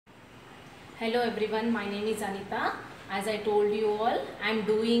Hello everyone, my name is Anita. As I told you all, I am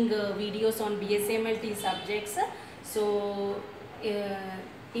doing videos on MLT subjects. So,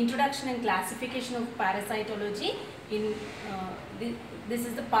 introduction and classification of parasitology. In this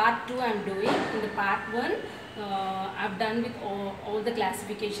is the part 2 I am doing. In the part 1, I have done with all the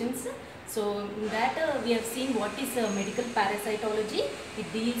classifications. So, in that we have seen what is medical parasitology.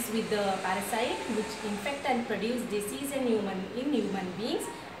 It deals with the parasite which infect and produce disease in human beings.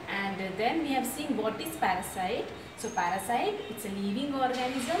 And then we have seen what is parasite. So parasite, it's a living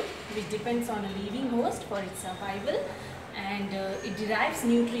organism which depends on a living host for its survival, and it derives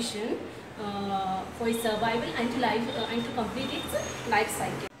nutrition for its survival and to complete its life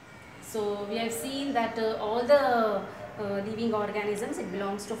cycle. So we have seen that all the living organisms, it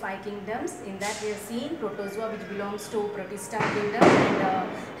belongs to 5 kingdoms. In that we have seen protozoa, which belongs to Protista kingdom, and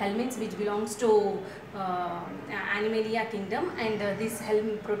helminths, which belongs to Animalia kingdom, and this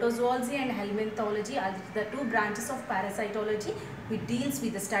protozoology and helminthology are the 2 branches of parasitology which deals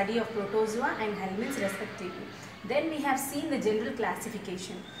with the study of protozoa and helminths respectively. Then we have seen the general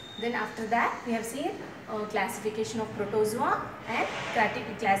classification. Then after that we have seen classification of protozoa and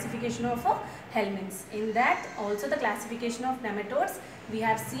classification of helminths. In that also the classification of nematodes, we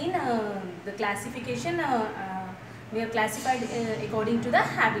have seen the classification, we have classified according to the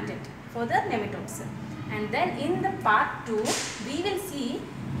habitat for the nematodes. And then in the part 2 we will see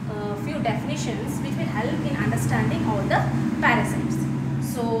few definitions which will help in understanding all the parasites.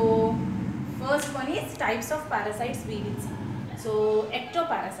 So first one is types of parasites we will see. So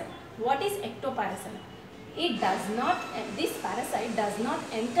ectoparasite. What is ectoparasite? It does not, this parasite does not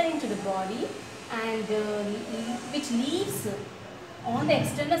enter into the body, and which lives on the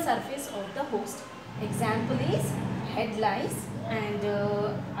external surface of the host. Example is head lice, and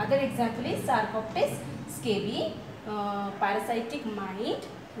other example is Sarcoptes scabiei, parasitic mite,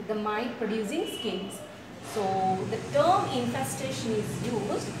 the mite producing scabies. So the term infestation is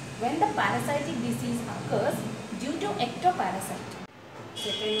used when the parasitic disease occurs due to ectoparasite.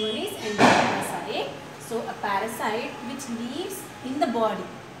 Second one is endoparasite. So a parasite which lives in the body,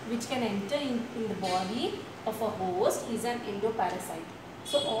 which can enter in the body of a host, is an endoparasite.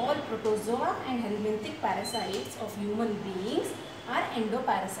 So all protozoa and helminthic parasites of human beings are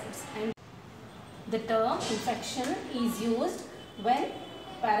endoparasites, and the term infection is used when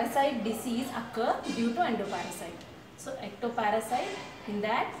parasite disease occur due to endoparasite. So ectoparasite, in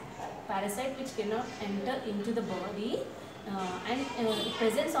that parasite which cannot enter into the body and it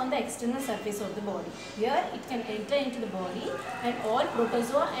presents on the external surface of the body. Here it can enter into the body, and all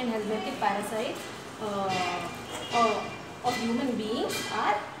protozoa and helminthic parasites of human beings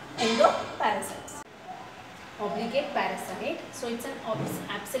are endoparasites. Obligate parasite. So it's an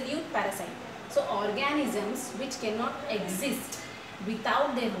absolute parasite. So organisms which cannot exist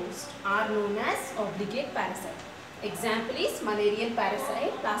without their host are known as obligate parasite. Example is malarial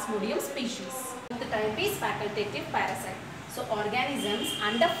parasite, Plasmodium species. The type is facultative parasite. So organisms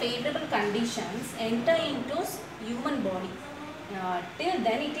under favorable conditions enter into human body. Till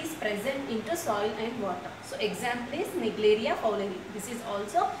then it is present into soil and water. So example is Naegleria fowleri. This is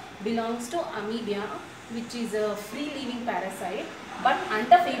also belongs to amoeba, which is a free living parasite, but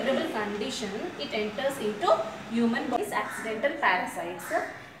under favorable condition it enters into human body. Accidental parasites.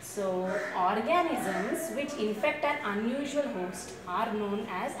 So organisms which infect an unusual host are known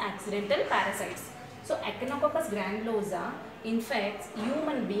as accidental parasites. So Echinococcus granulosa infects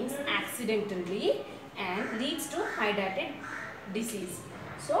human beings accidentally and leads to hydatid disease.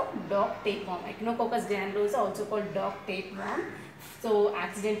 So dog tapeworm, Echinococcus granulosa, also called dog tapeworm. So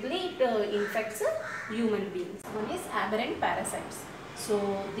accidentally it infects human beings. One is aberrant parasites.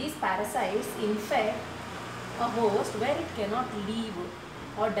 So these parasites infect a host where it cannot live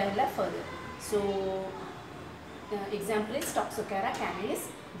or develop further. So example is Toxocara canis.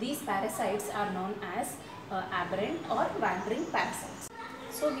 These parasites are known as aberrant or wandering parasites.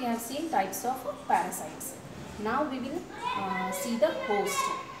 So we have seen types of parasites. Now we will see the host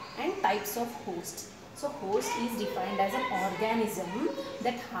and types of hosts. So host is defined as an organism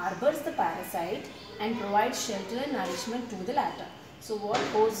that harbors the parasite and provides shelter and nourishment to the latter. So what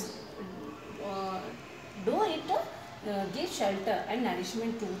hosts do? It give shelter and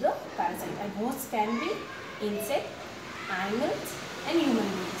nourishment to the parasite, and hosts can be insect, animals and human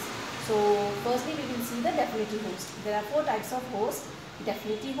beings. So firstly we will see the definitive host. There are 4 types of host: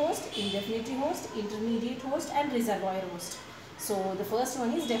 definitive host, indefinite host, intermediate host and reservoir host. So the first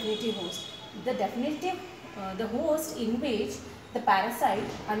one is definitive host. The definitive, the host in which the parasite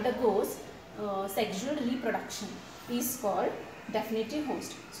undergoes sexual reproduction is called definitive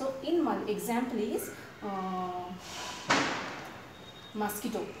host. So in example is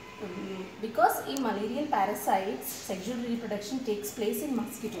mosquito. Because in malarial parasites, sexual reproduction takes place in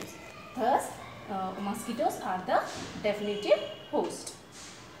mosquitoes. Thus, mosquitoes are the definitive host.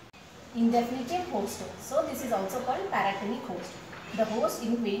 Indefinitive host. So, this is also called paratenic host. The host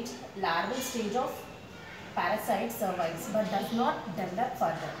in which larval stage of parasite survives but does not develop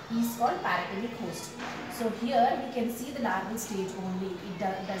further is called paratenic host. So, here we can see the larval stage only. It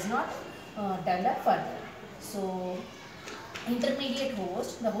does not develop further. So, intermediate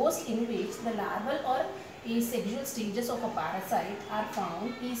host, the host in which the larval or asexual stages of a parasite are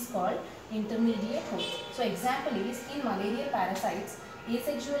found, is called intermediate host. So, example is in malarial parasites,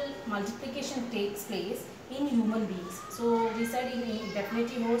 asexual multiplication takes place in human beings. So, we said in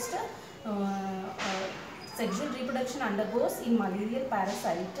definitive host, sexual reproduction undergoes in malarial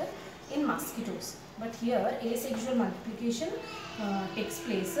parasite in mosquitoes. But here asexual multiplication takes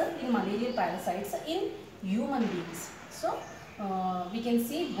place in malarial parasites in human beings. So, we can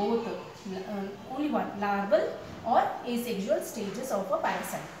see both only one, larval or asexual stages of a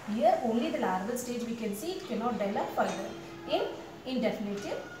parasite. Here only the larval stage we can see, it cannot develop further in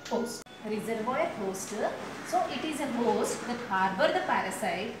indefinitive host. Reservoir host. So, it is a host that harbor the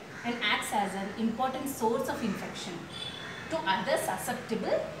parasite and acts as an important source of infection to other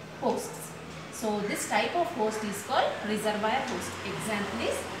susceptible hosts. So, this type of host is called reservoir host. Example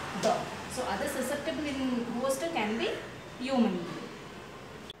is dog. So, other susceptible host can be human being.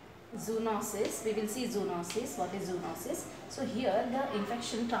 Zoonosis, we will see zoonosis. What is zoonosis? So, here the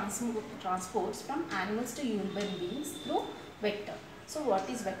infection transports from animals to human beings through vector. So, what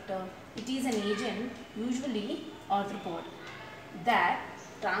is vector? It is an agent, usually arthropod, that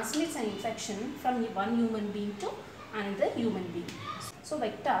transmits an infection from one human being to another human being. So,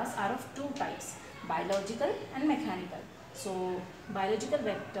 vectors are of two types, biological and mechanical. So, biological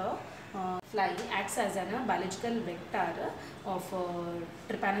vector, fly acts as a biological vector of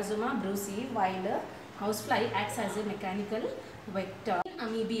Trypanosoma brucei, while housefly acts as a mechanical vector in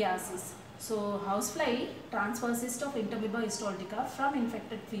amoebiasis. So, housefly transfers cyst of Entamoeba histolytica from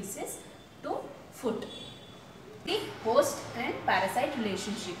infected feces to foot. The host and parasite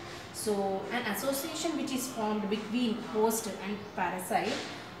relationship. So, an association which is formed between host and parasite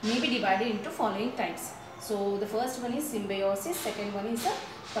may be divided into following types. So, the first one is symbiosis, second one is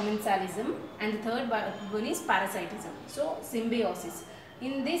commensalism, and the third one is parasitism. So, symbiosis.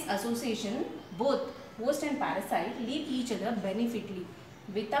 In this association, both host and parasite leave each other beneficially.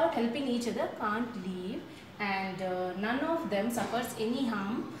 Without helping each other, can't live, and none of them suffers any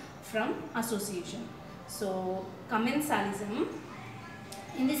harm from association. So, commensalism,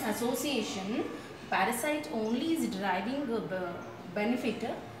 in this association, parasite only is deriving benefit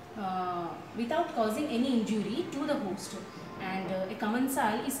without causing any injury to the host, and a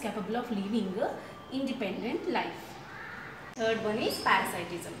commensal is capable of living independent life. Third one is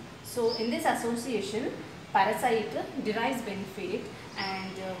parasitism. So, in this association, parasite derives benefit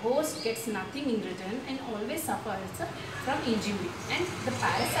and host gets nothing in return and always suffers from injury, and the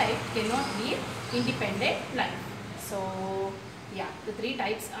parasite cannot live independent life. So, yeah, the three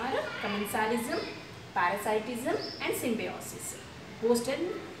types are commensalism, parasitism and symbiosis, host and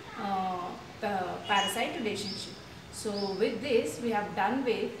parasite relationship. So, with this we have done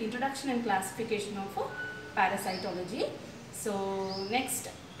with introduction and classification of parasitology. So, next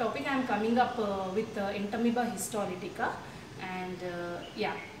topic I am coming up with Entamoeba histolytica, and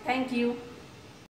yeah, thank you.